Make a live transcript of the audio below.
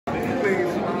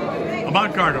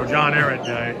Aami Cargo, John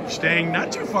Ehret, staying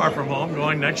not too far from home,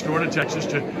 going next door to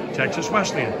Texas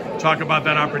Wesleyan. Talk about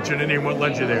that opportunity and what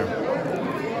led you there.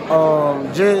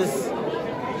 Just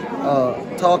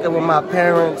talking with my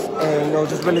parents and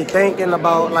just really thinking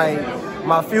about like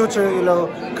my future,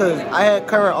 because I had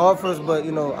current offers, but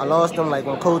I lost them like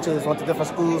when coaches went to different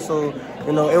schools. So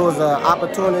it was an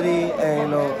opportunity,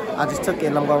 and I just took it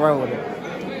and I'm gonna run with it.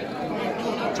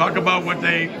 Talk about what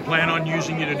they plan on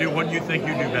using you to do. What do you think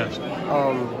you do best?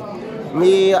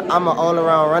 Me, I'm an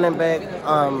all-around running back.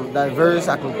 I'm diverse.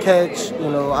 I can catch.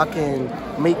 I can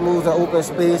make moves in open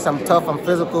space. I'm tough. I'm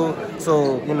physical.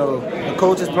 So, the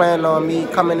coach is planning on me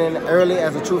coming in early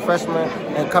as a true freshman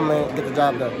and come and get the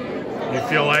job done. You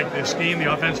feel like the scheme, the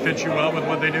offense fits you well with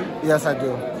what they do? Yes, I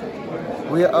do.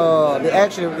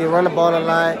 They run the ball a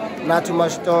lot. Not too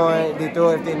much throwing. They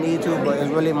throw if they need to, but it's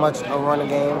really much a running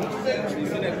game.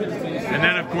 And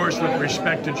then, of course, with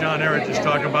respect to John Ehret, just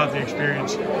talk about the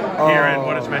experience here and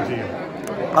what it's meant to you.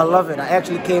 I love it. I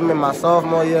actually came in my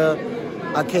sophomore year.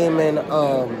 I came in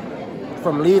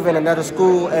from leaving another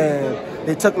school, and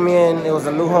they took me in. It was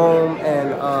a new home,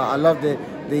 and I loved it.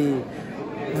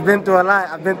 I've been through a lot.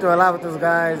 I've been through a lot with those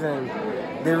guys, and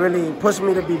they really pushed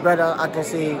me to be better. I can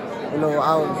see,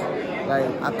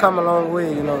 I come a long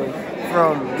way,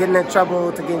 from getting in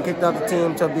trouble to getting kicked out the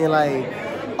team to being like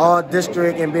all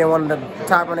district and being one of the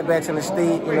top running backs in the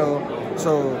state,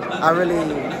 So I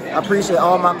really appreciate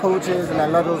all my coaches, and I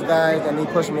love those guys, and they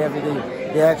push me every day.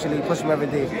 They actually push me every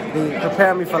day. They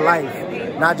prepare me for life,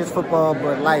 not just football,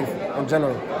 but life in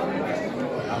general.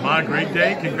 Aami, great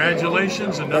day.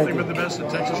 Congratulations, and nothing but the best at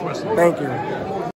Texas Wesleyan. Thank you.